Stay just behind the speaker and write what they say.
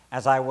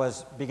As I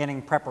was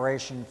beginning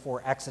preparation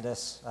for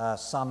Exodus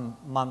some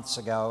months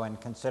ago and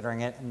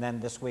considering it, and then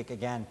this week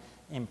again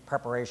in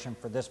preparation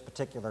for this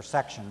particular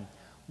section,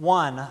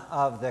 one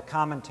of the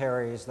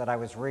commentaries that I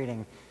was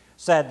reading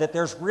said that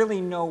there's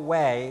really no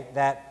way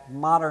that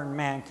modern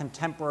man,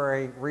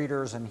 contemporary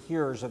readers and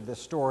hearers of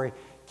this story,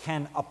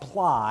 can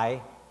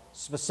apply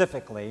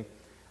specifically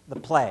the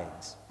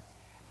plagues.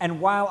 And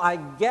while I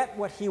get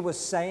what he was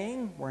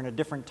saying, we're in a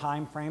different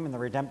time frame in the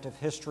redemptive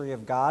history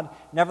of God,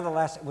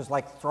 nevertheless, it was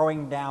like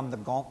throwing down the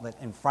gauntlet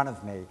in front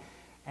of me.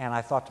 And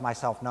I thought to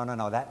myself, no,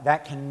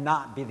 that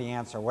cannot be the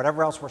answer.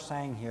 Whatever else we're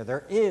saying here,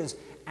 there is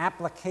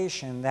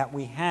application that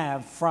we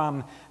have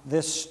from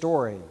this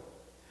story.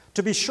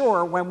 To be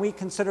sure, when we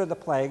consider the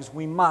plagues,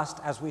 we must,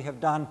 as we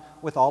have done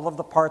with all of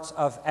the parts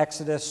of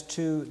Exodus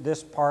to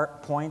this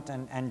point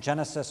and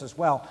Genesis as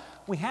well,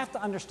 we have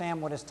to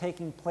understand what is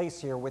taking place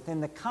here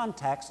within the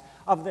context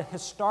of the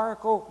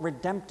historical,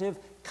 redemptive,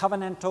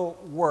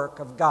 covenantal work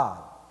of God.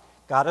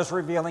 God is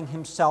revealing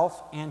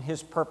himself and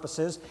his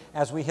purposes.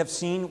 As we have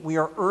seen, we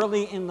are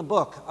early in the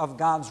book of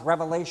God's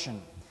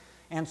revelation.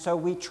 And so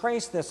we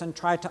trace this and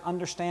try to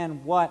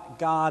understand what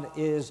God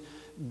is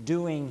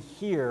doing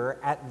here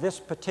at this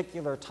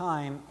particular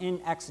time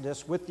in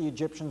Exodus with the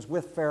Egyptians,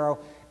 with Pharaoh,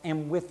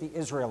 and with the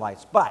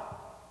Israelites. But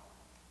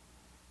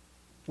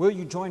will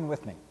you join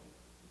with me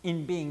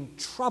in being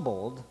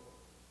troubled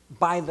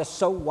by the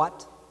so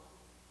what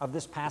of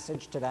this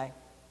passage today?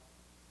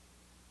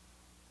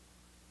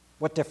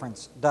 What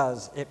difference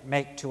does it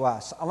make to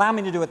us? Allow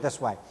me to do it this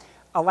way.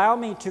 Allow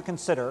me to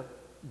consider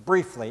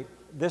briefly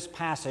this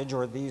passage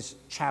or these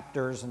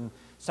chapters and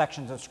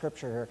sections of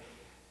Scripture here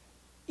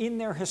in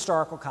their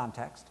historical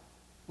context,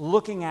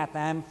 looking at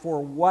them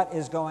for what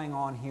is going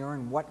on here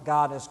and what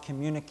God is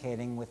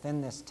communicating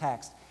within this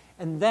text.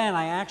 And then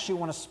I actually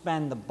want to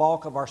spend the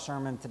bulk of our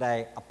sermon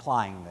today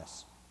applying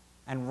this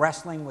and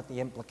wrestling with the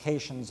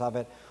implications of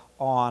it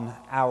on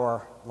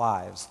our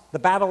lives. The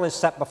battle is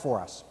set before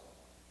us.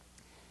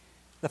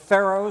 The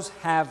pharaohs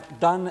have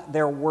done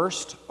their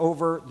worst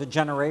over the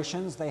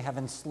generations. They have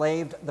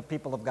enslaved the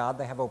people of God.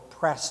 They have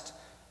oppressed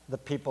the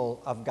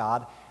people of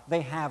God.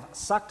 They have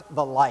sucked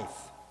the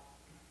life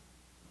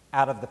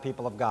out of the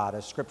people of God,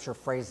 as Scripture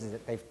phrases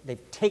it.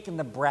 They've taken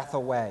the breath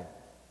away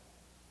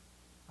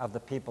of the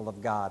people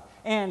of God.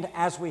 And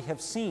as we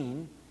have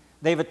seen,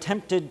 they've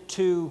attempted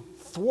to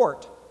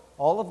thwart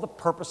all of the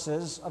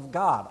purposes of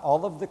God,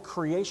 all of the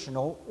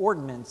creational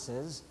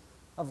ordinances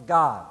of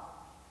God.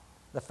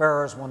 The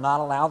pharaohs will not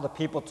allow the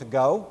people to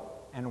go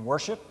and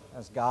worship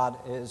as God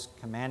is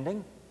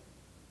commanding.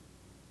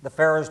 The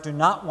pharaohs do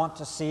not want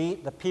to see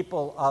the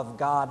people of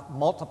God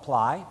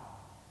multiply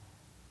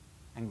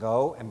and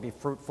go and be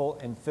fruitful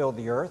and fill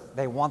the earth.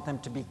 They want them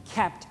to be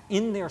kept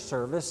in their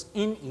service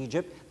in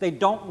Egypt. They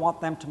don't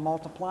want them to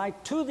multiply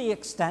to the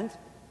extent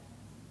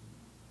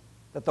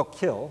that they'll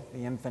kill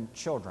the infant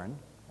children,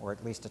 or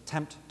at least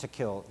attempt to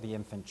kill the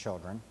infant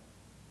children,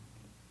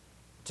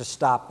 to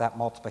stop that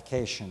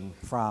multiplication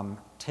from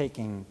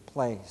taking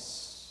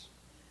place.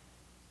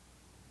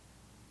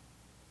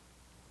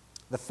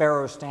 The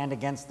pharaohs stand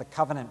against the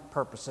covenant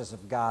purposes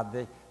of God,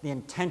 the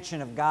intention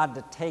of God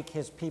to take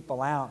his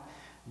people out.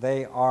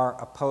 They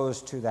are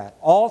opposed to that.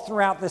 All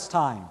throughout this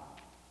time,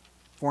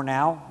 for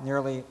now,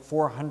 nearly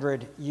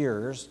 400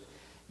 years,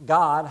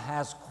 God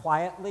has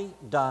quietly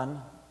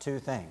done two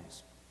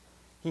things.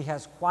 He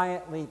has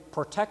quietly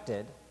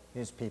protected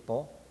his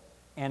people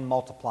and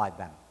multiplied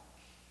them.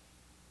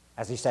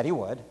 As he said he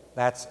would,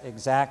 that's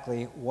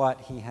exactly what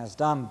he has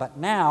done. But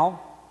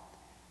now,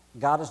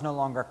 God is no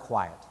longer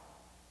quiet.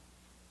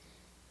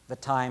 The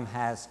time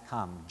has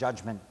come.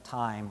 Judgment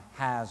time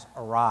has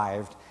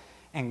arrived.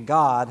 And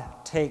God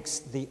takes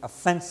the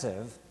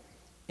offensive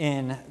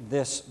in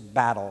this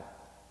battle.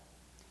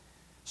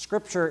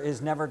 Scripture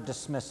is never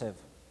dismissive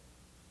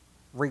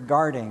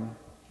regarding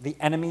the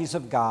enemies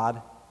of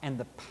God and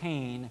the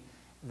pain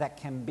that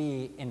can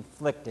be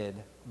inflicted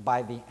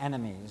by the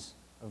enemies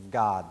of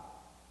God.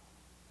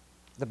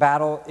 The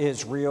battle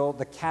is real.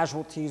 The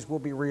casualties will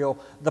be real.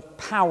 The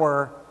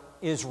power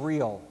is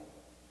real.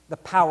 The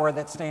power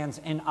that stands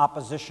in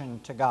opposition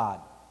to God.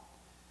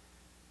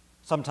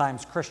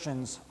 Sometimes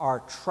Christians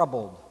are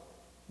troubled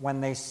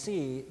when they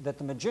see that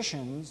the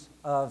magicians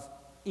of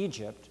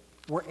Egypt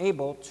were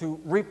able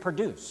to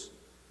reproduce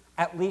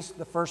at least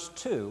the first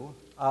two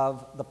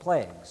of the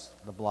plagues,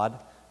 the blood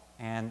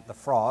and the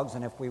frogs.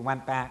 And if we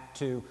went back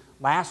to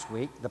last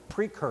week, the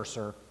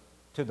precursor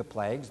to the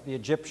plagues, the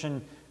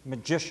Egyptian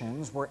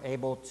magicians were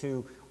able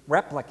to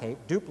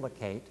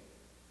duplicate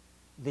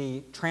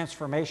the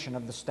transformation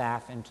of the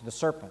staff into the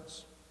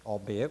serpents,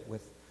 albeit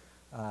with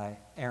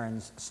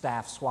Aaron's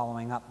staff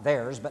swallowing up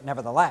theirs, but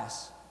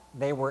nevertheless,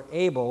 they were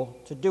able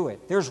to do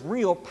it. There's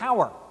real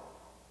power.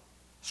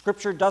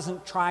 Scripture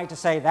doesn't try to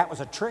say that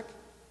was a trick,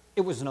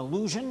 it was an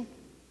illusion.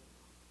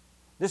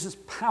 This is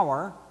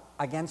power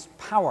against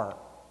power.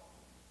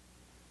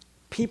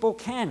 People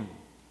can,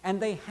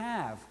 and they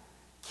have,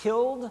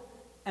 killed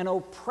and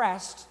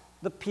oppressed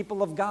the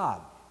people of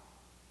God.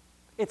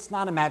 It's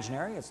not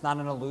imaginary, it's not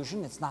an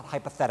illusion, it's not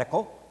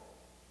hypothetical.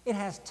 It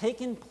has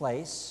taken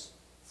place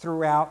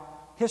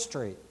throughout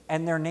history,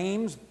 and their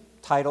names,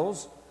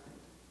 titles,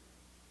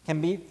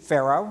 can be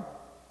Pharaoh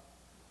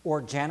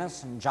or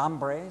Janus and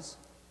Jambres,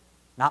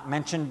 not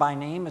mentioned by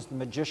name as the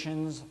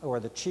magicians, or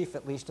the chief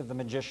at least of the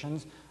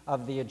magicians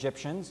of the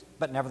Egyptians,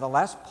 but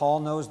nevertheless, Paul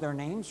knows their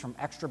names from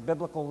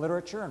extra-biblical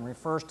literature and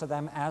refers to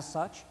them as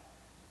such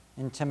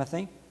in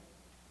Timothy.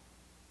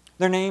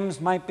 Their names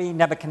might be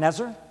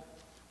Nebuchadnezzar,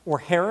 or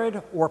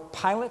Herod, or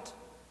Pilate,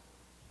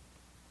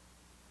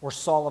 or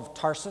Saul of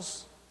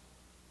Tarsus,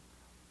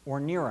 or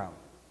Nero.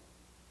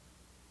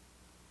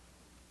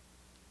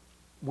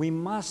 We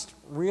must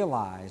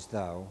realize,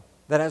 though,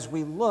 that as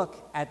we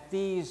look at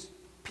these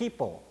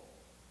people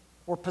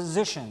or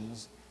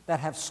positions that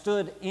have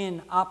stood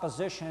in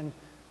opposition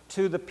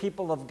to the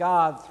people of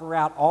God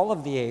throughout all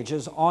of the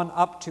ages, on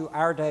up to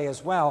our day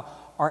as well,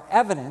 are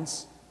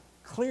evidence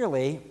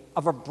clearly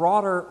of a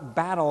broader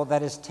battle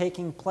that is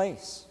taking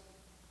place.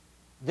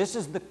 This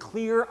is the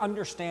clear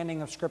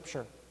understanding of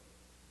Scripture.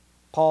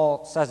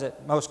 Paul says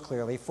it most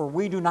clearly, "For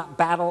we do not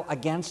battle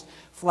against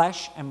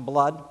flesh and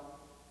blood,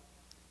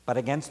 but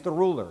against the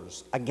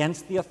rulers,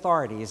 against the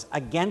authorities,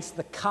 against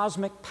the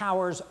cosmic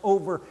powers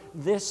over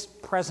this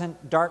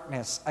present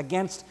darkness,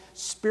 against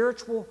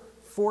spiritual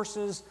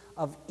forces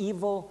of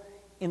evil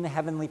in the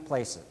heavenly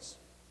places."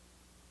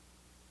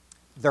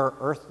 There are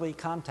earthly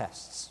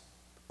contests,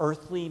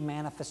 earthly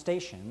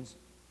manifestations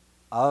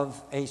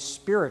of a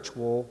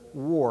spiritual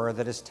war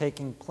that is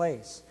taking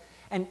place.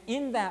 And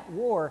in that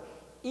war,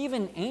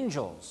 even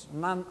angels,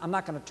 I'm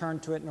not going to turn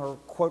to it nor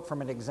quote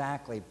from it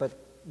exactly, but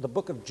the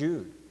book of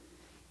Jude,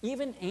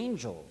 even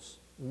angels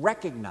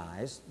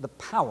recognize the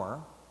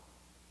power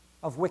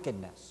of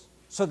wickedness,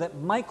 so that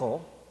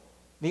Michael,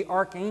 the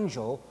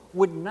archangel,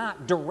 would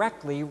not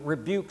directly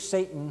rebuke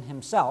Satan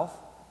himself,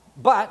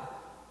 but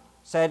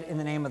said, "In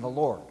the name of the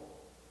Lord,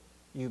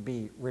 you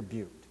be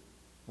rebuked."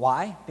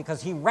 Why?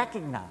 Because he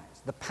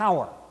recognized the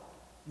power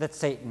that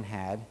Satan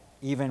had,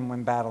 even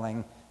when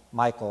battling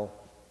Michael,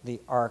 the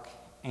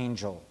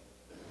archangel.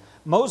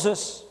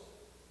 Moses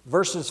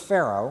versus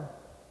Pharaoh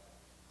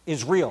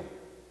is real.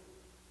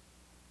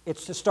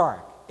 It's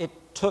historic. It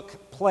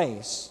took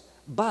place,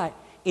 but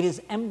it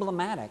is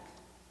emblematic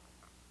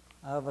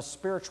of a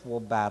spiritual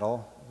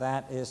battle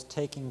that is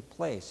taking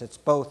place. It's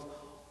both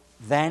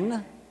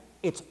then,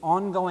 it's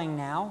ongoing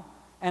now,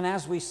 and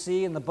as we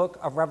see in the book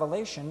of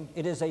Revelation,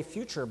 it is a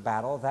future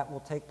battle that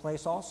will take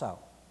place also.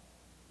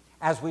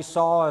 As we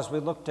saw as we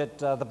looked at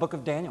the book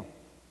of Daniel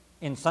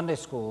in Sunday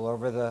school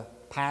over the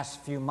past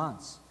few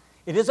months,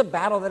 it is a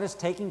battle that is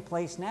taking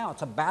place now.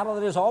 It's a battle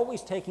that is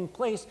always taking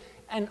place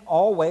and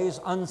always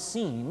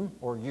unseen,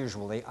 or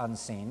usually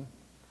unseen,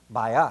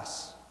 by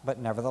us. But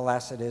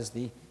nevertheless, it is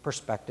the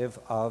perspective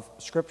of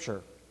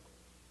Scripture.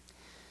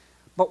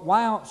 But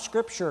while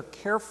Scripture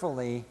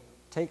carefully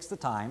takes the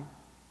time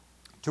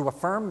to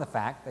affirm the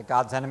fact that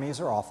God's enemies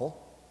are awful,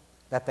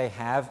 that they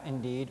have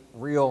indeed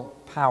real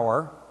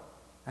power,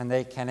 and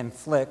they can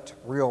inflict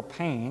real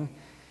pain,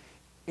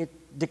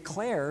 it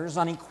declares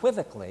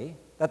unequivocally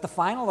that the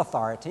final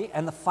authority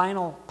and the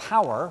final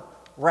power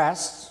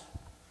rests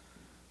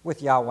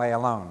with Yahweh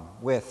alone,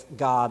 with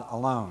God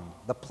alone.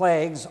 The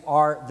plagues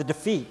are the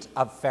defeat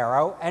of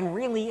Pharaoh, and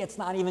really it's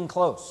not even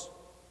close.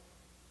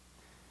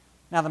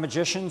 Now the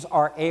magicians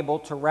are able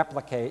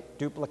to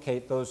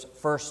duplicate those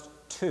first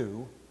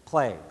two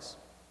plagues.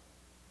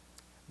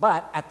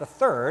 But at the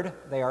third,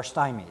 they are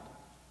stymied.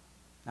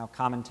 Now,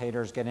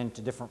 commentators get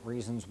into different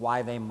reasons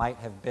why they might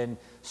have been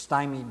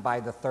stymied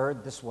by the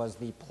third. This was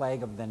the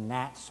plague of the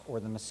gnats, or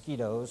the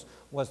mosquitoes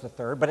was the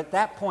third. But at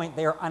that point,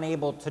 they are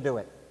unable to do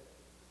it.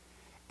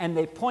 And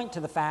they point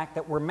to the fact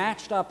that we're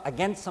matched up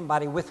against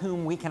somebody with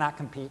whom we cannot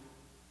compete.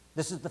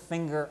 This is the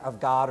finger of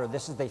God, or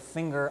this is the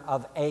finger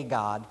of a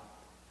God.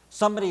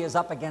 Somebody is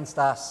up against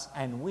us,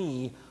 and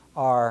we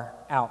are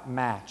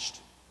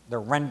outmatched. They're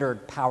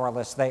rendered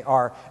powerless. They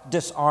are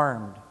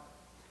disarmed.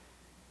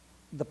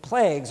 The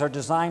plagues are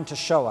designed to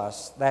show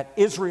us that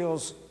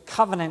Israel's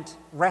covenant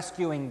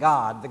rescuing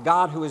God, the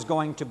God who is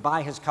going to,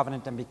 by his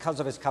covenant and because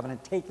of his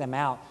covenant, take them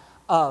out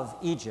of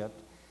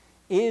Egypt,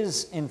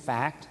 is in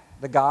fact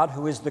the God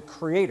who is the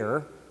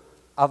creator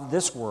of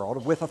this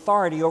world, with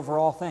authority over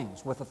all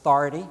things, with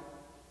authority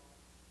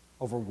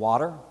over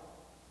water,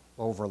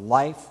 over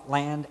life,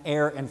 land,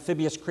 air,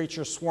 amphibious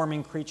creatures,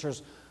 swarming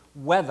creatures,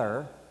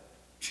 weather,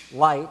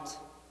 light,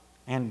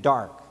 and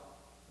dark.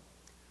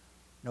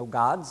 No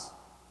gods,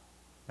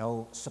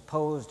 no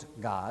supposed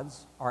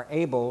gods are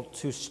able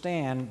to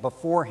stand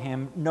before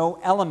him. No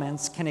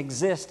elements can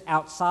exist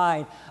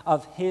outside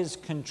of his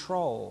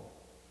control.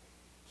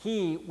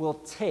 He will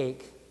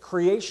take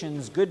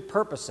creation's good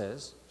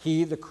purposes,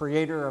 he, the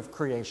creator of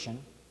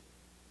creation,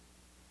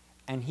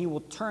 and he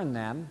will turn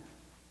them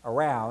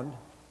around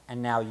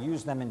and now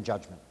use them in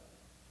judgment.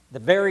 The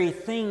very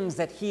things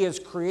that he has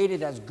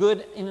created as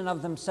good in and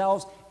of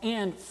themselves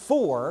and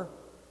for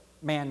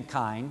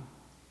mankind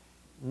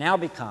now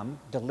become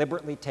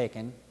deliberately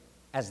taken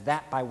as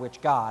that by which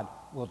God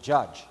will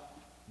judge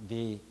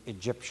the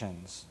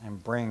Egyptians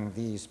and bring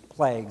these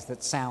plagues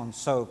that sound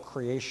so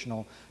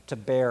creational to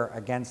bear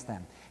against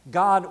them.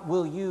 God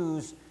will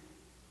use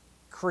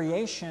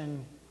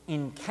creation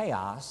in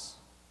chaos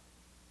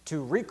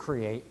to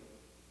recreate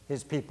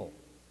his people.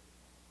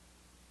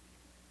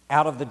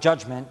 Out of the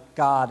judgment,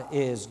 God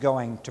is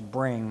going to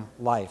bring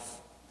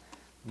life.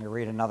 Let me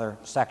read another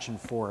section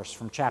for us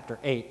from chapter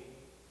 8.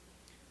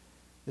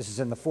 This is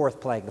in the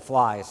fourth plague, the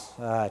flies,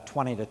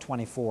 20 to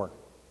 24.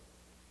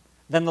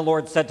 Then the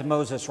Lord said to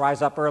Moses,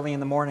 "Rise up early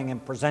in the morning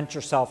and present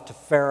yourself to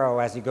Pharaoh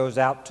as he goes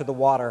out to the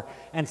water,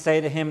 and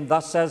say to him,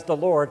 'Thus says the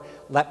Lord,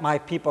 let my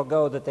people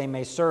go that they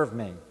may serve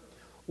me.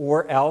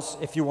 Or else,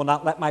 if you will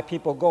not let my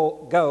people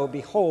go,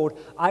 behold,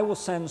 I will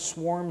send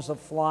swarms of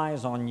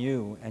flies on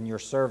you and your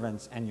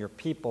servants and your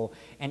people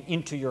and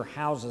into your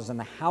houses, and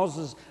the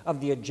houses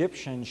of the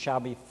Egyptians shall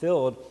be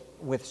filled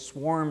with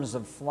swarms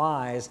of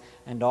flies,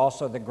 and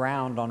also the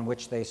ground on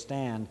which they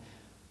stand.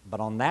 But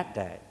on that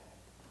day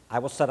I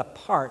will set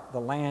apart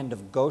the land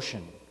of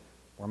Goshen,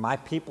 where my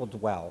people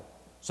dwell,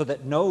 so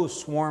that no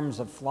swarms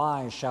of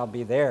flies shall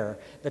be there,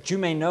 that you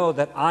may know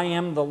that I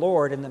am the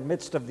Lord in the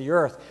midst of the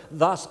earth.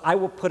 Thus I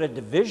will put a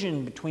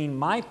division between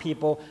my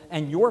people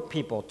and your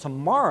people.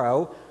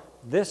 Tomorrow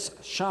this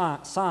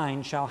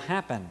sign shall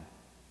happen.'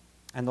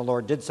 And the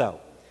Lord did so.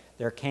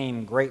 There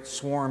came great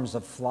swarms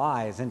of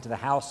flies into the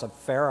house of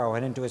Pharaoh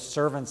and into his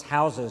servants'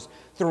 houses.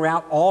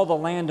 Throughout all the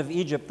land of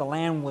Egypt, the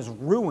land was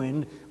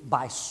ruined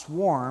by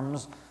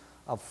swarms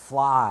of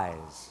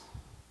flies."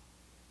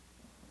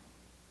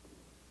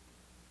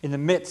 In the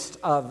midst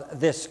of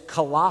this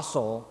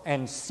colossal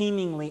and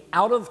seemingly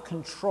out of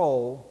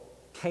control,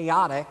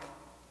 chaotic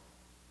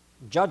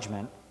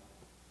judgment,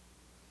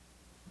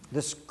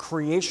 this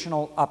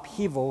creational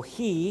upheaval,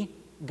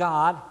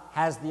 God,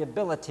 has the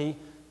ability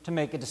to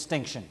make a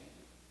distinction,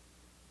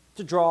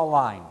 to draw a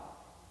line,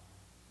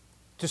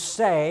 to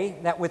say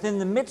that within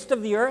the midst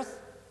of the earth,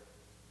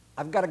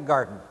 I've got a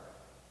garden,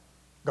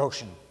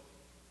 Goshen.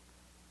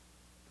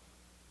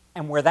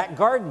 And where that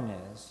garden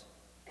is,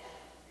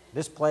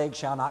 this plague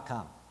shall not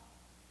come.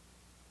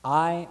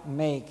 I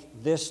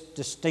make this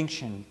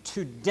distinction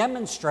to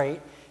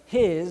demonstrate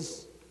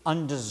his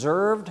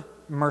undeserved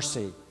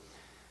mercy.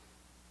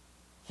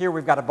 Here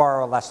we've got to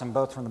borrow a lesson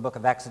both from the book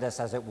of Exodus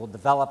as it will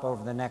develop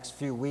over the next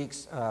few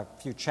weeks,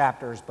 few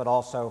chapters, but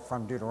also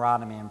from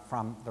Deuteronomy and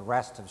from the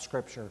rest of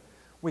Scripture.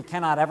 We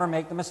cannot ever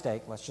make the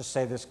mistake, let's just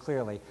say this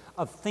clearly,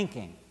 of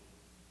thinking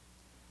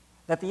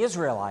that the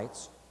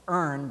Israelites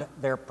earned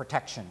their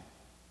protection,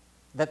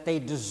 that they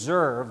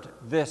deserved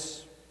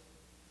this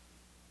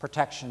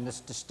protection, this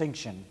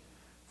distinction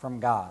from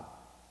God.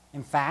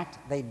 In fact,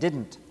 they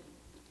didn't.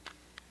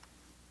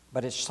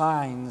 But it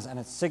shines and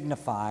it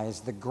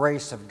signifies the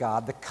grace of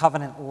God, the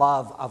covenant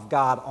love of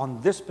God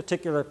on this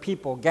particular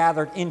people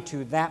gathered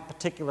into that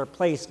particular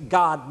place.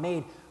 God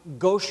made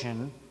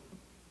Goshen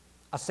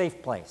a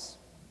safe place.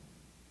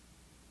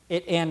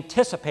 It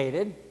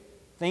anticipated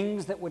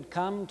things that would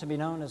come to be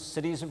known as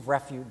cities of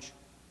refuge,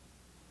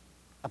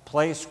 a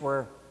place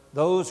where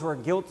those who are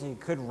guilty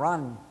could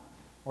run,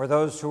 or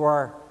those who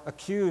are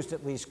accused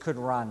at least could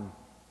run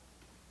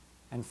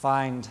and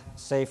find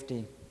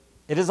safety.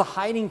 It is a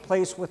hiding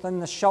place within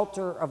the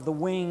shelter of the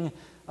wing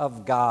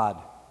of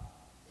God.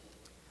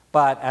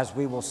 But as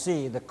we will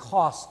see, the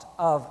cost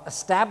of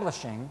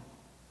establishing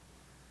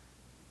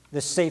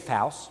this safe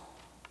house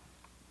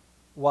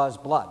was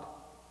blood.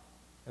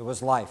 It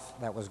was life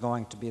that was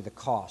going to be the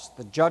cost.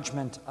 The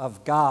judgment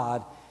of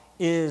God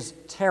is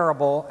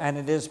terrible, and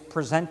it is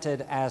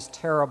presented as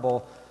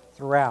terrible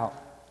throughout.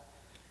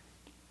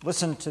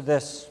 Listen to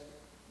this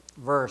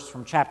verse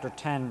from chapter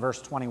 10, verse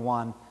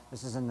 21.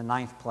 This is in the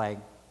 9th plague.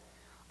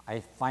 I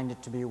find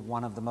it to be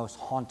one of the most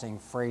haunting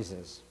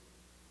phrases.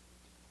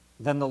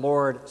 Then the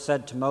Lord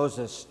said to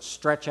Moses,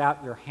 "Stretch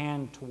out your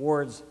hand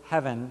towards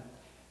heaven,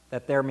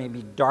 that there may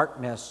be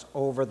darkness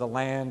over the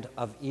land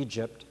of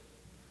Egypt,"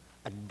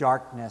 a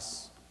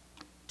darkness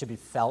to be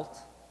felt.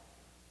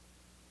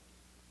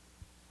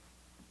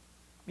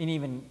 I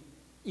mean,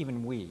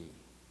 even we,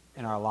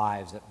 in our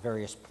lives at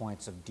various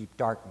points of deep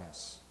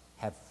darkness,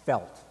 have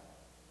felt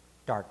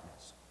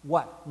darkness.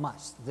 What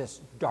must this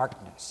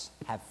darkness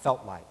have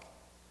felt like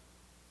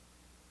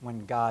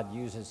when God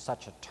uses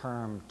such a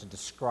term to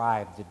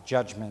describe the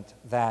judgment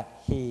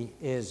that he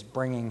is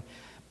bringing?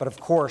 But of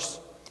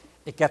course,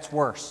 it gets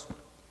worse.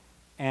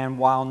 And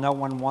while no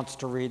one wants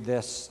to read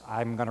this,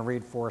 I'm going to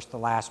read for us the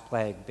last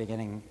plague,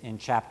 beginning in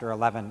chapter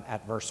 11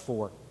 at verse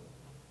 4.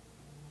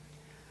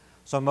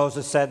 So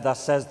Moses said,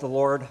 "Thus says the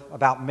Lord,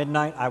 about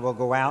midnight I will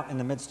go out in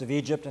the midst of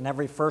Egypt, and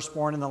every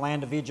firstborn in the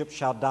land of Egypt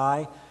shall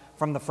die,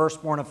 from the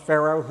firstborn of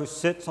Pharaoh who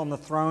sits on the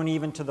throne,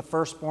 even to the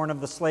firstborn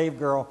of the slave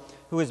girl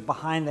who is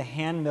behind the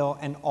handmill,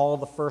 and all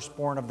the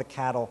firstborn of the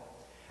cattle.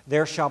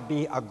 There shall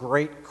be a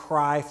great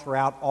cry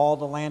throughout all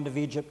the land of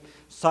Egypt,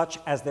 such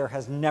as there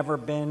has never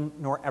been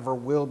nor ever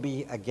will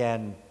be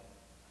again.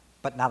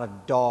 But not a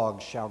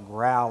dog shall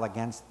growl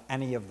against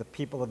any of the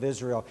people of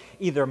Israel,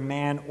 either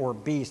man or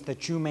beast,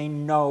 that you may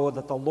know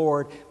that the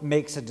Lord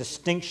makes a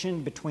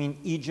distinction between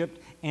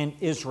Egypt and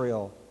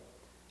Israel.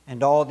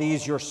 And all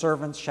these your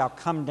servants shall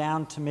come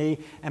down to me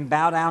and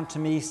bow down to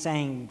me,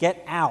 saying,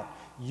 Get out,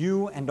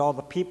 you and all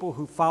the people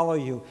who follow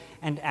you,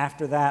 and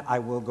after that I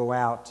will go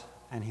out.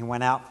 And he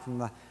went out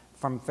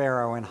from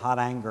Pharaoh in hot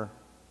anger.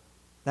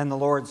 Then the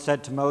Lord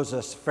said to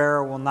Moses,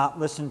 Pharaoh will not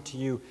listen to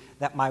you,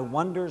 that my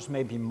wonders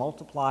may be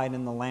multiplied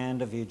in the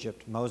land of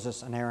Egypt.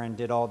 Moses and Aaron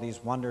did all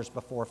these wonders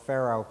before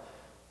Pharaoh,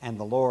 and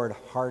the Lord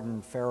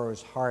hardened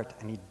Pharaoh's heart,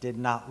 and he did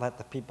not let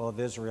the people of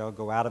Israel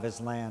go out of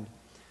his land.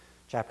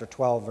 Chapter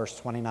 12, verse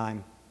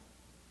 29.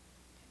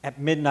 At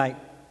midnight,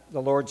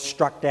 the Lord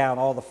struck down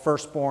all the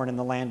firstborn in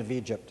the land of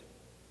Egypt,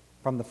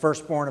 from the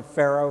firstborn of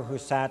Pharaoh who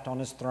sat on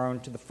his throne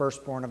to the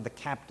firstborn of the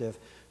captive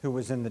who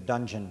was in the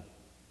dungeon,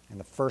 and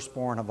the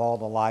firstborn of all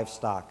the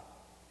livestock.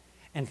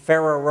 And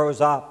Pharaoh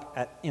rose up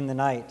in the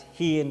night,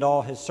 he and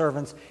all his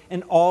servants,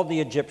 and all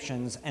the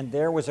Egyptians, and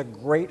there was a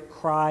great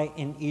cry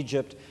in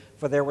Egypt,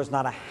 for there was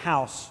not a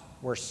house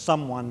where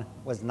someone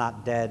was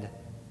not dead.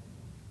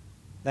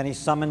 Then he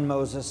summoned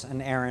Moses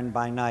and Aaron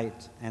by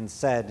night and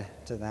said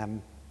to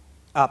them,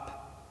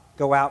 Up,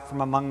 go out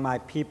from among my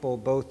people,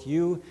 both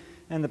you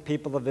and the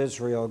people of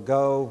Israel.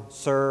 Go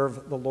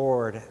serve the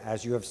Lord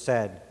as you have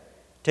said.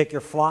 Take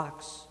your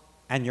flocks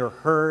and your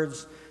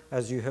herds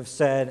as you have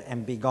said,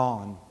 and be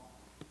gone.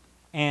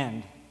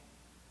 And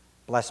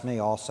bless me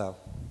also.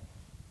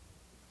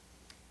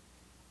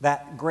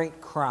 That great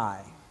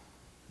cry,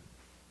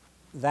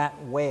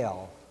 that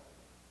wail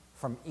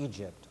from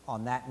Egypt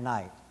on that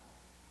night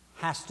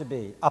has to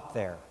be up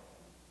there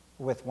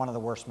with one of the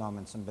worst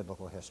moments in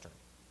biblical history.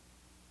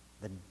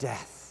 The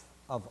death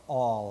of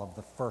all of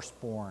the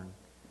firstborn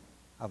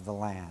of the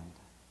land.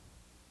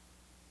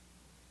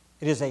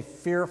 It is a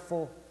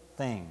fearful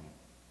thing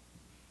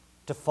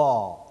to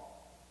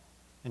fall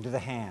into the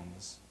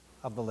hands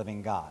of the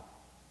living God.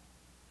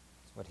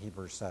 That's what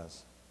Hebrews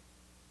says.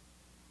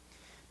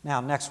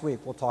 Now, next week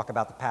we'll talk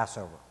about the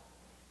Passover.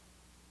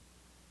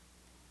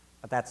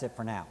 But that's it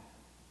for now.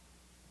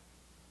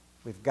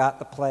 We've got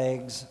the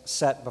plagues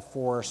set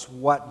before us.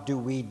 What do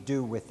we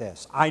do with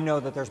this? I know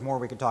that there's more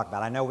we could talk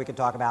about. I know we could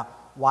talk about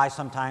why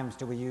sometimes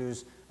do we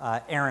use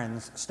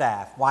Aaron's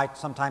staff, why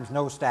sometimes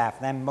no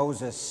staff, then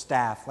Moses'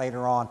 staff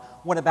later on.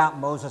 What about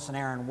Moses and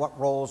Aaron? What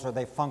roles are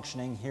they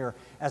functioning here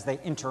as they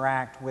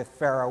interact with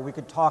Pharaoh? We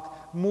could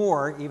talk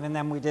more, even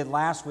than we did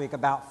last week,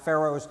 about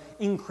Pharaoh's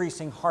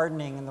increasing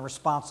hardening and the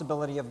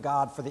responsibility of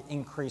God for the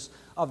increase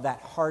of that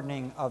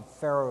hardening of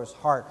Pharaoh's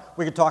heart.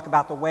 We could talk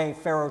about the way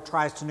Pharaoh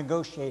tries to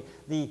negotiate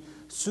the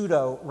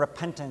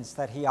pseudo-repentance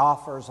that he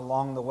offers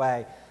along the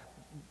way.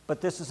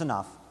 But this is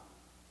enough.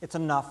 It's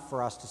enough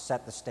for us to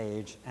set the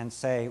stage and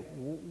say,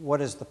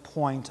 what is the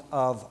point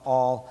of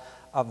all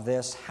of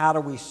this? How do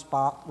we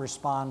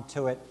respond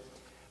to it?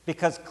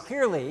 Because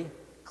clearly,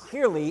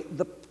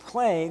 the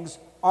plagues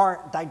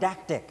are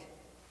didactic,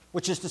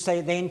 which is to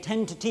say they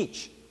intend to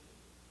teach.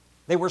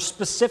 They were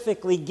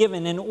specifically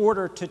given in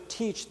order to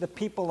teach the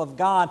people of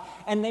God,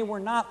 and they were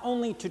not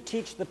only to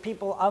teach the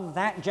people of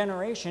that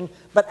generation,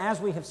 but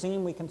as we have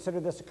seen, we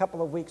considered this a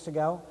couple of weeks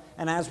ago,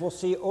 and as we'll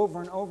see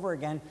over and over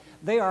again,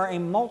 they are a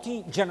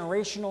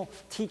multi-generational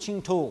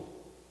teaching tool.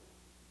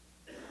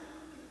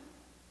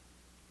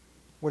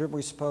 What are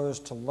we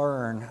supposed to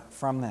learn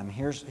from them?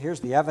 Here's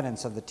the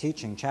evidence of the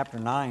teaching. Chapter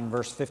 9,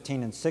 verse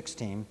 15 and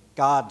 16.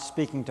 God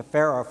speaking to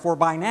Pharaoh, "For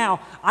by now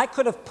I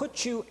could have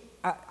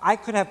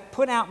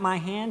put out my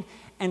hand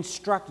and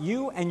struck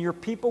you and your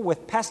people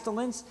with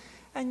pestilence,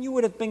 and you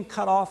would have been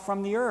cut off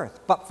from the earth.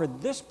 But for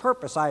this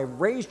purpose I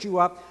have raised you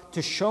up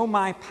to show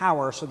my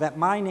power, so that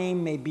my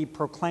name may be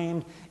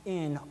proclaimed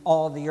in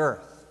all the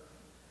earth."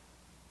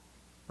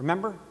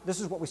 Remember,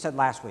 this is what we said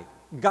last week.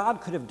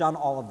 God could have done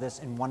all of this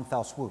in one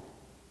fell swoop.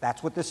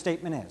 That's what this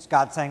statement is.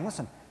 God saying,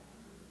 listen,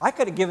 I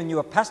could have given you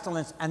a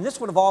pestilence, and this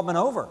would have all been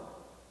over.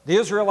 The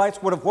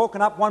Israelites would have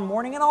woken up one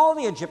morning, and all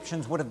the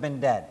Egyptians would have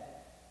been dead.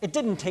 It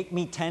didn't take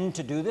me 10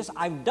 to do this.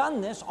 I've done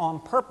this on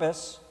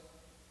purpose.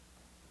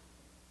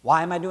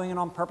 Why am I doing it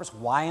on purpose?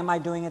 Why am I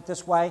doing it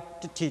this way?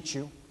 To teach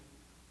you,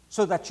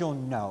 so that you'll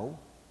know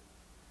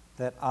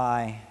that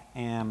I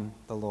am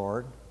the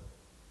Lord.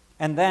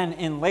 And then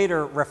in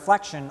later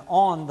reflection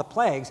on the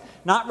plagues,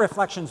 not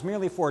reflections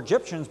merely for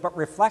Egyptians, but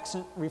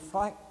reflections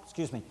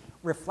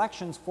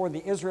for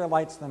the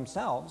Israelites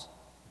themselves,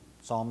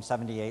 Psalm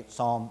 78,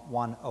 Psalm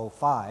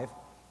 105,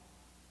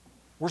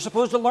 we're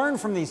supposed to learn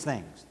from these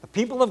things. The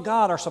people of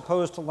God are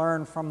supposed to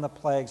learn from the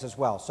plagues as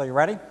well. So you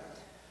ready?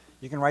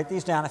 You can write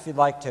these down if you'd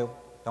like to.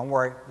 Don't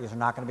worry, these are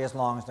not going to be as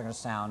long as they're going to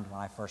sound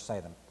when I first say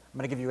them. I'm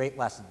going to give you 8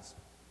 lessons.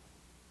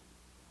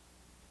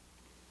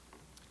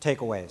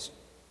 Takeaways.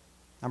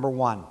 Number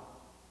 1,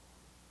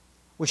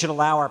 we should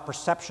allow our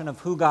perception of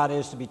who God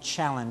is to be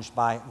challenged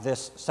by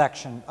this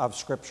section of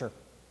Scripture.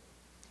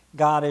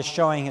 God is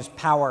showing His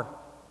power,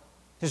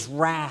 His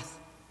wrath,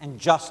 and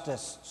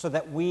justice so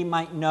that we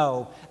might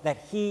know that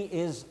He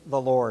is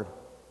the Lord.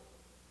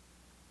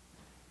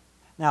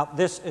 Now,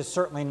 this is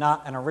certainly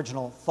not an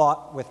original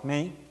thought with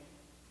me,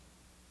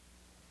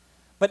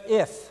 but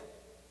if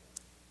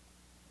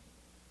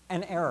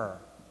an error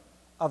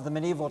of the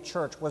medieval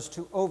church was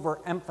to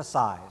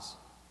overemphasize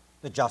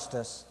the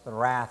justice, the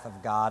wrath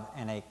of God,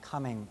 and a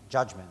coming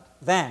judgment,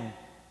 then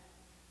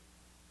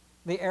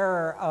the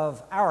error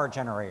of our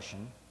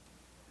generation,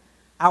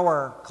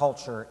 our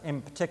culture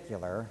in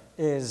particular,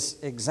 is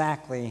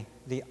exactly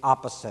the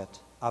opposite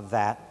of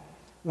that.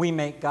 We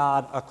make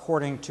God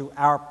according to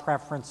our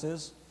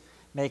preferences,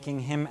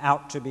 making him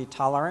out to be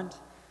tolerant,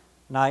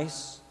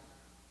 nice,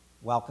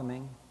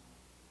 welcoming,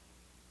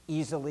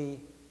 easily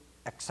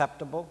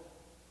acceptable,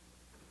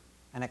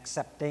 and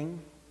accepting,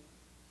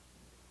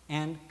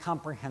 and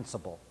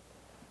comprehensible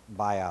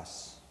by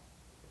us.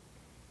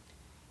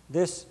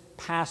 This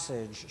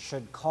passage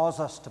should cause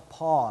us to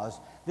pause.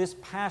 This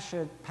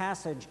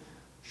passage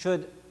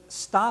should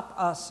stop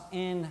us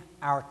in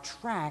our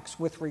tracks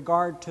with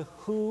regard to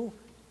who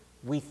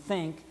we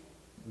think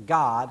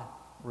God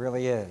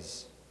really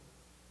is.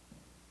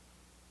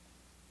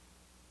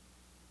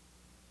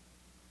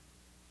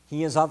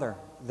 He is other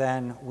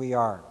than we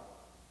are.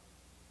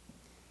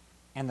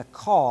 And the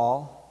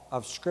call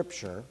of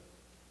Scripture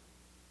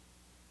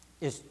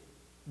is,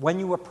 when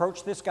you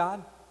approach this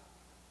God,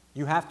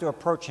 you have to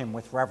approach him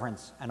with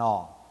reverence and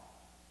awe.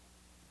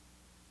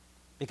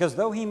 Because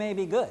though he may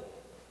be good,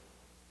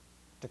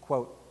 to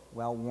quote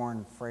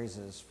well-worn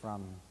phrases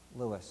from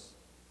Lewis,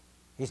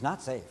 he's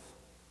not safe.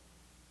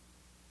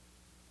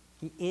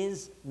 He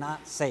is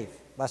not safe.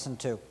 Lesson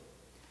 2.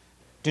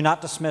 Do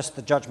not dismiss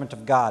the judgment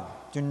of God.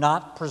 Do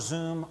not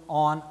presume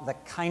on the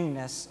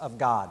kindness of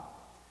God.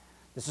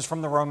 This is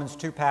from the Romans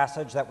 2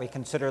 passage that we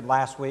considered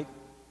last week.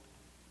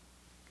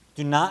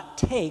 Do not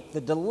take the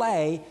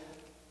delay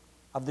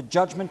of the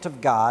judgment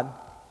of God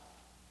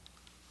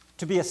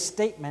to be a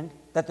statement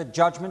that the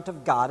judgment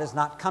of God is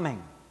not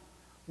coming.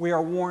 We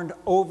are warned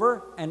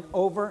over and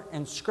over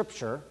in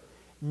Scripture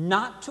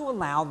not to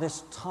allow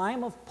this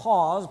time of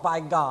pause by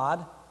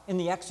God in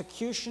the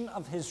execution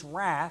of his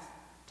wrath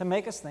to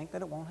make us think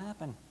that it won't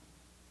happen.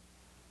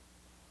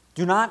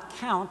 Do not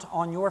count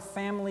on your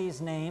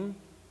family's name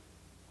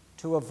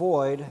to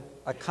avoid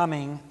a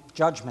coming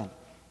judgment.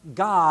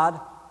 God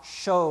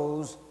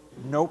shows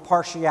no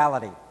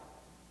partiality.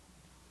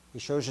 He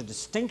shows a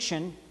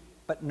distinction,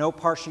 but no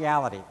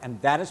partiality.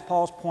 And that is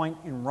Paul's point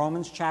in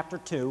Romans chapter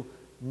 2,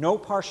 no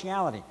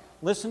partiality.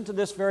 Listen to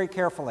this very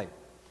carefully.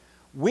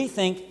 We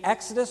think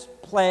Exodus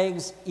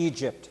plagues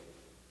Egypt.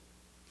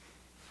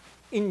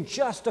 In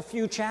just a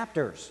few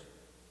chapters,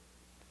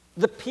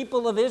 the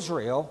people of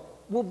Israel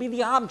will be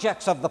the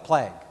objects of the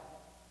plague.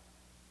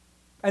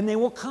 And they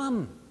will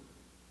come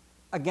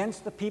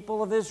against the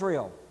people of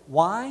Israel.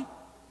 Why?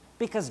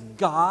 Because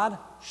God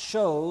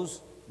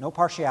shows no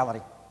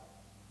partiality.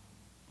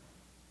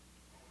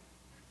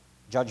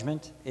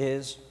 Judgment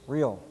is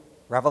real.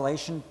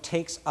 Revelation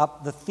takes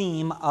up the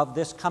theme of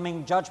this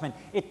coming judgment.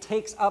 It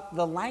takes up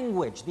the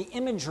language, the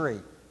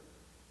imagery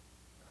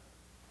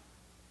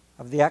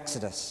of the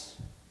Exodus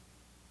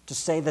to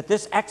say that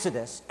this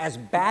Exodus, as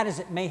bad as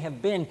it may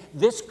have been,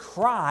 this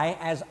cry,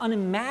 as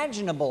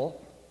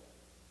unimaginable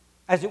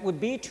as it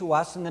would be to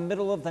us in the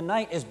middle of the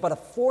night, is but a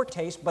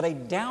foretaste, but a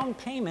down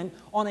payment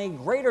on a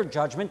greater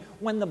judgment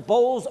when the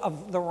bowls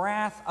of the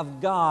wrath of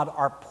God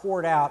are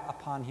poured out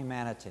upon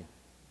humanity.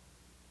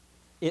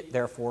 It,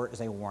 therefore,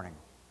 is a warning.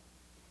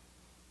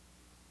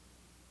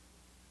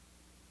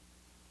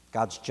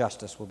 God's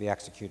justice will be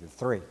executed.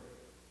 3.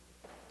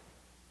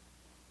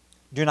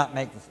 Do not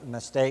make the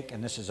mistake,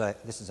 and this is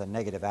a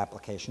negative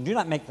application, do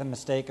not make the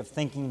mistake of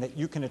thinking that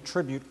you can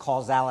attribute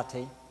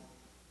causality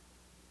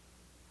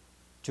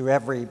to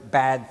every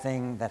bad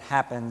thing that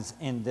happens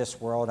in this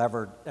world,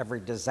 every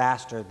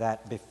disaster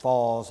that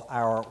befalls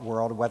our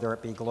world, whether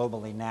it be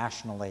globally,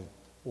 nationally,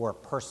 or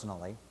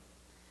personally.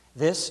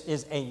 This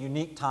is a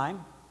unique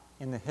time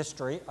in the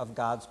history of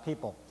God's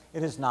people.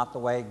 It is not the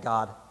way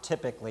God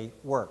typically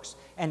works.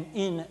 And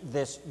in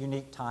this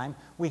unique time,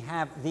 we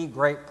have the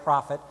great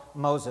prophet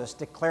Moses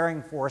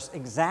declaring for us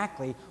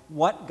exactly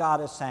what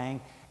God is saying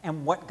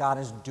and what God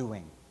is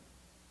doing.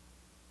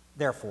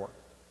 Therefore,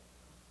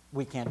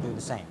 we can't do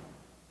the same.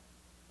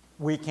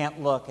 We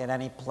can't look at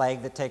any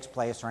plague that takes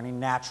place or any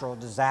natural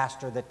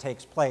disaster that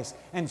takes place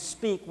and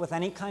speak with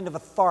any kind of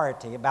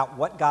authority about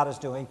what God is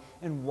doing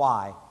and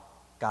why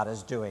God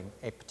is doing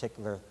a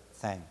particular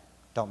thing.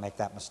 Don't make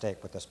that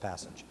mistake with this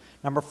passage.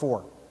 Number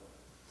 4,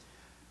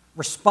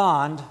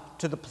 respond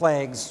to the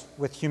plagues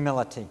with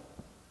humility.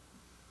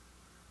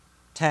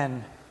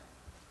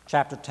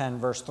 Chapter 10,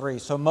 verse 3.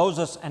 So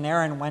Moses and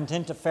Aaron went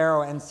into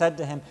Pharaoh and said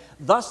to him,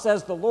 "Thus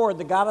says the Lord,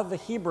 the God of the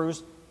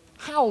Hebrews,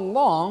 how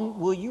long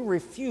will you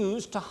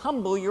refuse to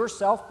humble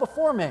yourself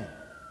before me?"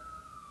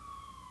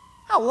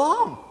 How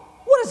long?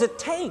 What does it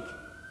take?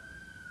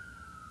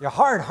 You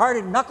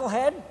hard-hearted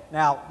knucklehead?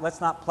 Now, let's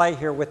not play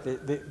here with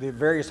the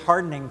various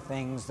hardening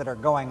things that are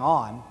going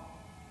on.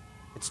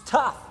 It's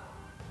tough.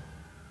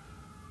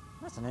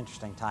 That's an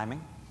interesting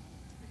timing.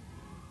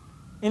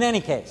 In any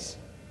case,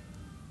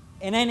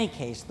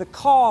 the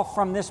call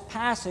from this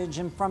passage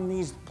and from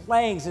these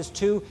plagues is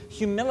to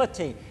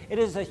humility. It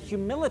is a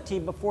humility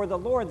before the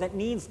Lord that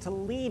needs to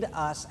lead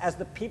us as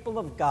the people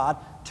of God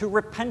to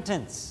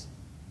repentance.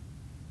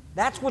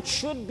 That's what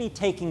should be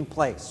taking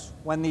place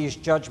when these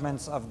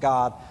judgments of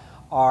God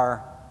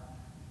are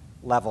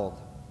leveled.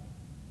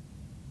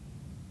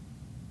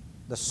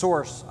 The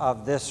source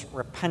of this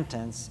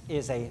repentance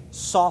is a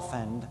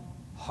softened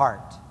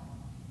heart.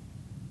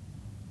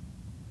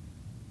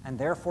 And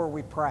therefore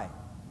we pray.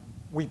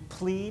 We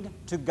plead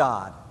to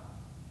God,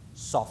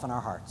 soften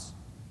our hearts.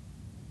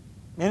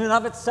 In and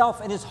of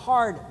itself, it is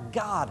hard.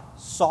 God,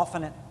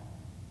 soften it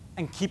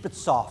and keep it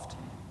soft.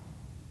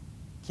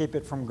 Keep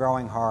it from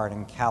growing hard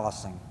and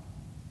callousing.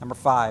 Number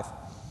 5,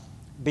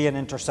 be an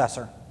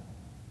intercessor.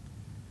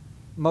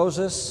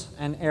 Moses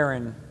and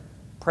Aaron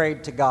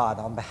prayed to God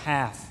on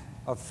behalf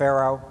of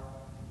Pharaoh,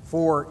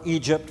 for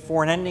Egypt,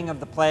 for an ending of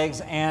the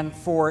plagues, and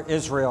for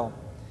Israel.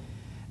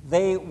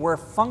 They were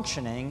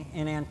functioning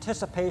in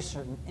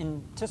anticipation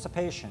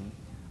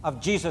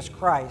of Jesus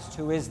Christ,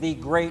 who is the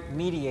great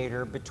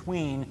mediator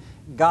between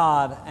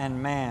God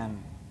and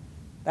man.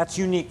 That's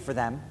unique for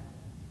them.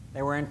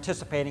 They were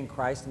anticipating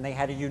Christ, and they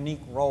had a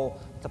unique role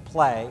to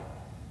play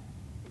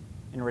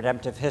in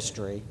redemptive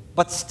history.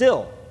 But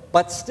still,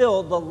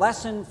 the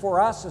lesson for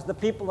us as the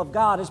people of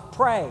God is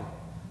pray.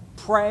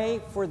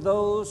 Pray for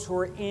those who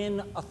are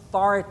in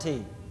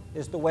authority,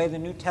 is the way the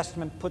New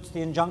Testament puts the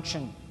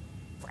injunction.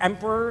 For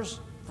emperors,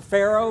 for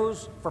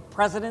pharaohs, for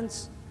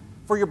presidents,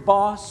 for your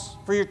boss,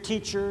 for your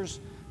teachers.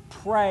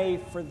 Pray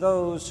for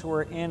those who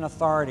are in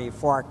authority,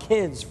 for our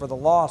kids, for the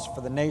lost,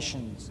 for the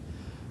nations,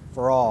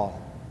 for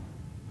all.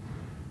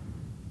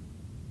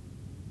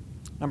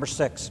 Number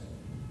 6,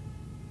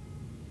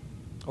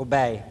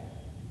 obey.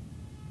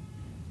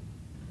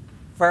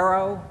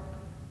 Pharaoh,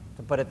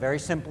 to put it very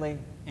simply,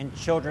 in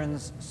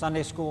children's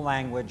Sunday school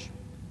language,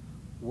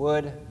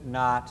 would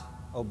not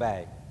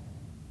obey.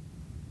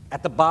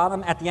 At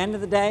the end of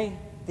the day,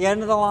 at the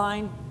end of the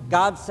line,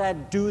 God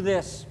said, do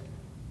this,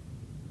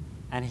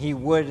 and he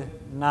would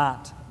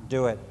not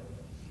do it.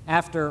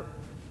 After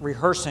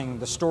rehearsing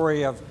the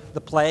story of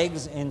the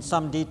plagues in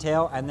some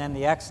detail, and then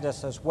the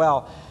Exodus as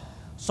well,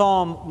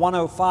 Psalm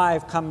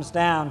 105 comes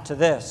down to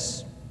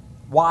this.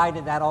 Why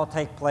did that all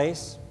take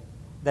place?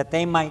 That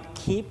they might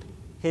keep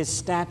his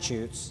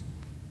statutes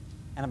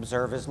and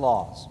observe his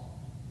laws.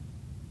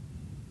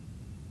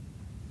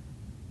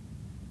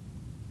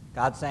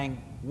 God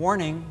saying,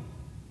 warning,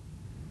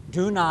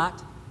 do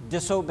not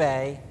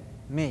disobey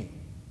me.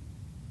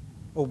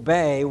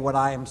 Obey what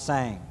I am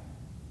saying.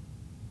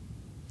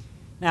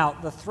 Now,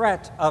 the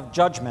threat of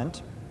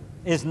judgment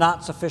is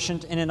not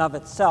sufficient in and of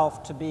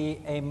itself to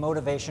be a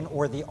motivation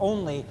or the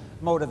only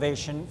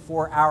motivation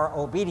for our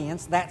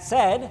obedience. That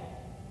said,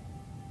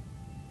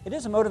 it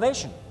is a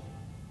motivation.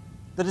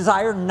 The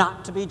desire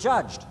not to be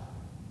judged.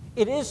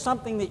 It is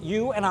something that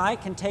you and I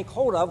can take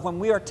hold of when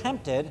we are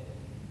tempted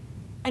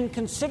and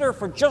consider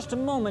for just a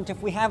moment,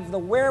 if we have the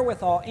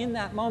wherewithal in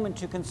that moment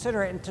to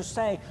consider it and to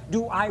say,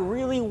 do I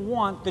really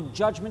want the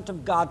judgment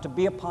of God to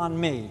be upon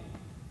me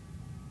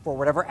for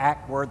whatever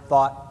act, word,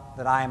 thought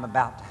that I am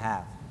about to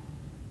have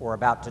or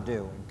about to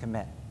do and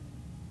commit?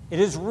 It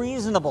is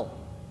reasonable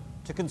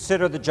to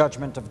consider the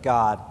judgment of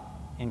God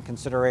in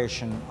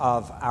consideration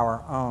of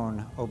our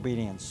own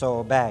obedience. So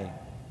obey.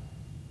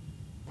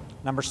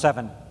 Number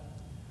 7,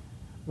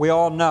 we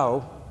all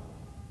know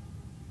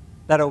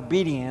that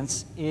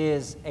obedience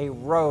is a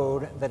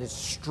road that is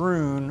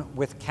strewn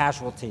with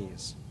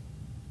casualties.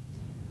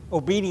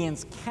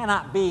 Obedience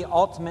cannot be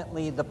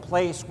ultimately the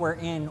place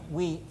wherein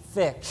we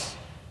fix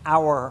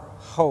our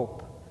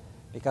hope,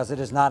 because it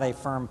is not a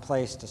firm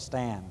place to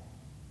stand.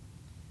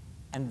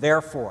 And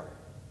therefore,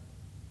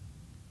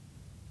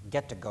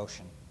 get to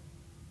Goshen.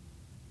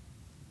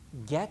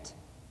 Get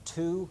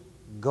to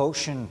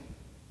Goshen.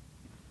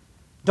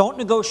 Don't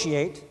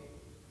negotiate.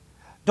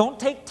 Don't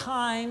take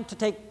time to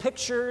take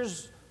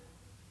pictures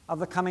of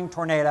the coming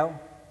tornado,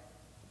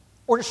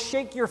 or to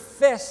shake your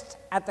fist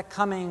at the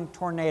coming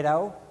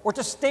tornado, or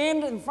to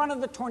stand in front of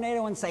the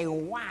tornado and say,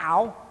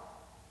 wow.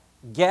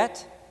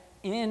 Get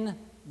in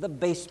the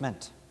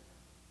basement.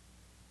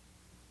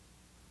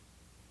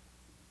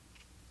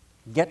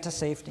 Get to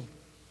safety.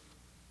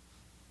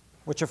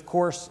 Which, of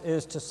course,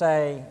 is to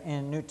say,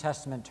 in New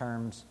Testament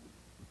terms,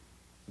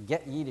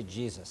 get ye to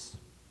Jesus.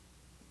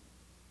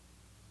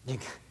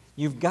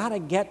 You've got to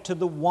get to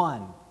the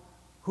one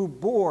who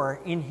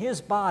bore in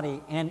his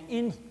body and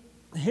in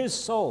his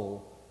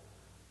soul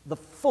the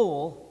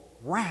full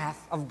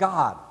wrath of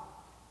God,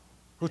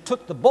 who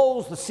took the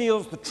bowls, the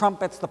seals, the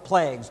trumpets, the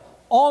plagues,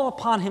 all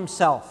upon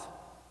himself,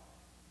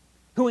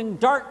 who in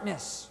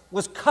darkness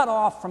was cut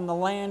off from the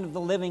land of the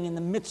living in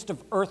the midst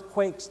of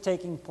earthquakes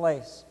taking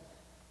place,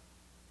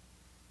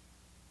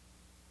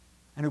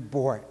 and who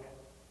bore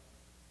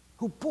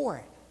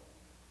it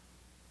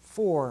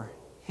for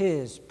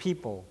his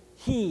people.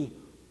 He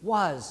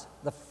was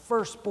the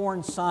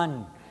firstborn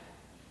son,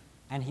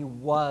 and he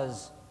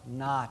was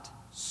not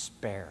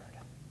spared.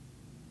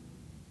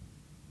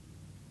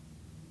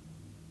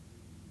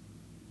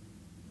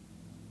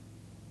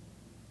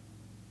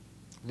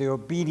 The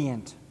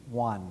obedient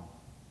one,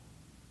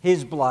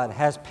 his blood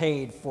has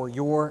paid for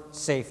your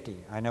safety.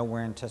 I know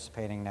we're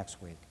anticipating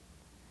next week.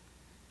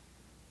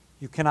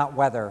 You cannot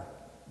weather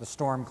the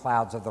storm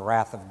clouds of the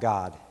wrath of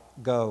God.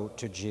 Go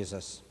to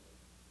Jesus.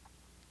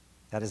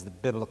 That is the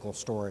biblical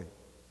story.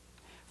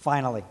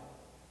 Finally,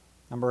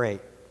 number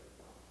 8,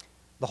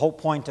 the whole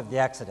point of the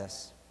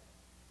Exodus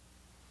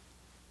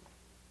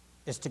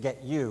is to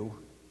get you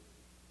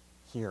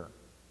here.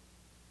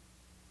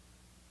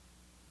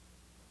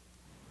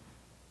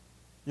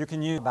 You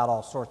can use it about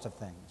all sorts of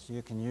things.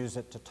 You can use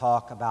it to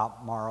talk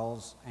about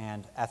morals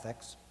and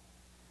ethics.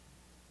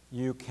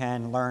 You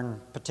can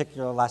learn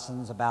particular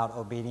lessons about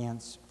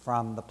obedience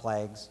from the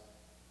plagues.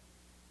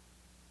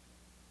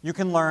 You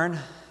can learn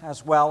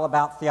as well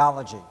about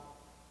theology.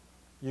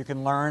 You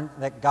can learn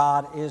that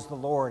God is the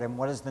Lord and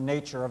what is the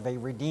nature of a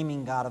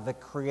redeeming God, of a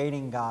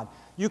creating God.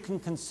 You can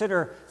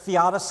consider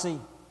theodicy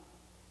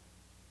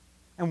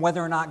and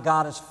whether or not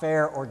God is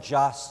fair or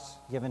just,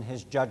 given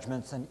his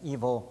judgments and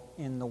evil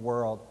in the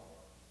world.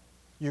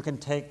 You can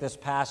take this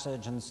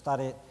passage and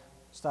study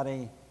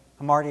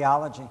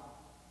hamartiology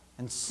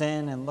and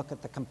sin and look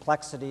at the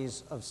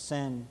complexities of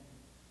sin.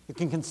 You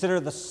can consider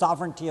the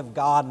sovereignty of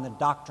God and the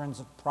doctrines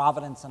of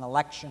providence and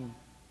election.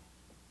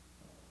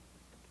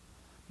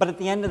 But at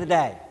the end of the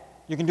day,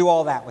 you can do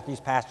all that with these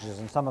passages,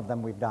 and some of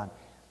them we've done.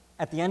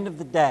 At the end of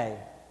the day,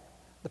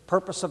 the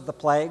purpose of the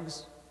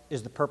plagues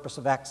is the purpose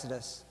of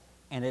Exodus,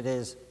 and it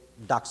is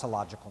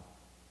doxological.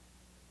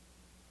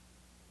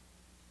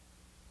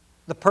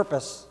 The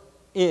purpose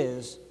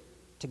is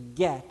to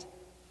get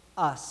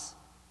us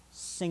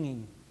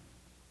singing.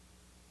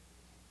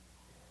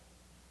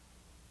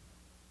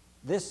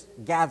 This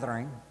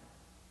gathering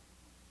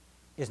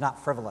is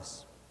not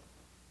frivolous.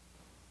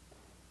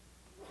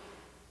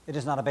 It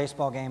is not a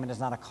baseball game. It is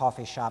not a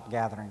coffee shop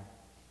gathering.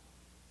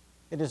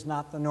 It is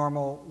not the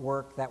normal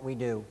work that we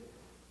do.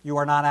 You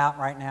are not out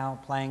right now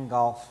playing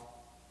golf.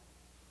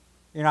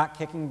 You're not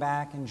kicking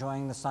back,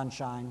 enjoying the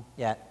sunshine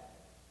yet.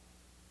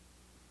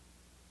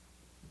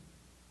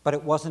 But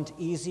it wasn't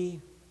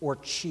easy or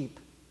cheap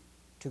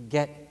to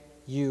get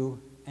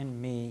you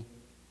and me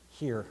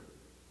here.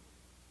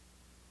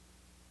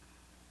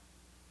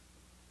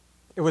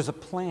 It was a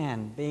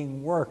plan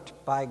being worked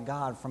by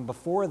God from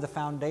before the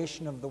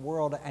foundation of the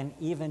world, and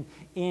even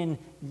in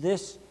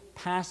this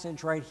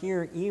passage right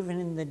here, even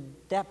in the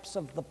depths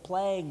of the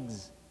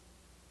plagues,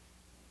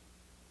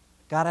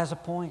 God has a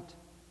point.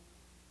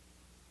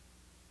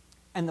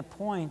 And the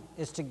point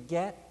is to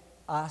get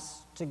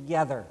us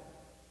together,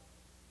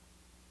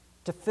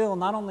 to fill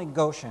not only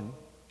Goshen,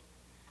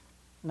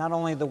 not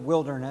only the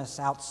wilderness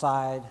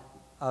outside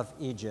of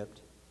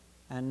Egypt,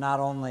 and not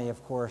only,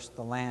 of course,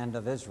 the land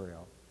of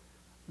Israel.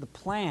 The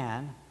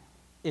plan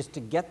is to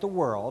get the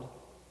world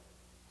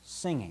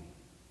singing,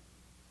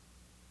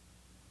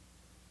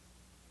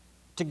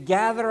 to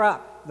gather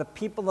up the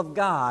people of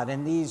God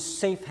in these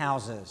safe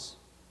houses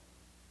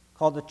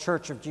called the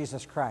Church of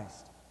Jesus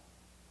Christ,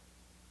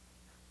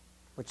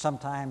 which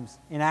sometimes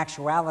in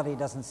actuality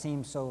doesn't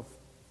seem so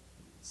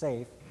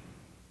safe,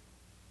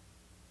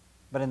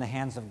 but in the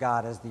hands of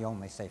God is the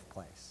only safe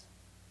place.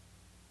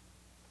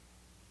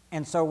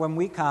 And so when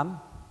we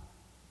come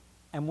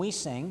and we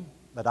sing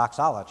the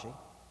doxology,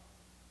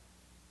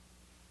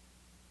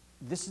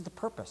 this is the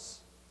purpose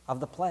of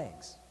the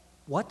plagues.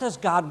 What does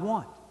God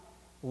want?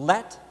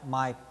 Let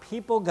my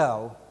people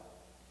go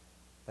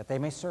that they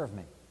may serve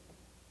me.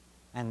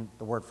 And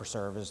the word for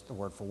serve is the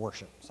word for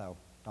worship, so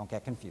don't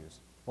get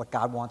confused. What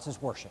God wants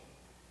is worship.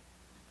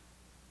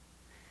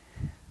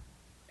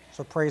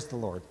 So praise the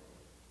Lord.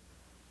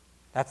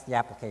 That's the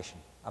application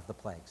of the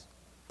plagues.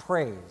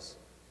 Praise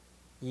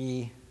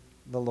ye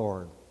the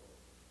Lord,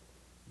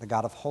 the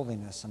God of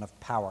holiness and of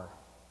power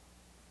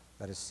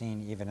that is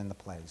seen even in the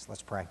plagues.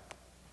 Let's pray.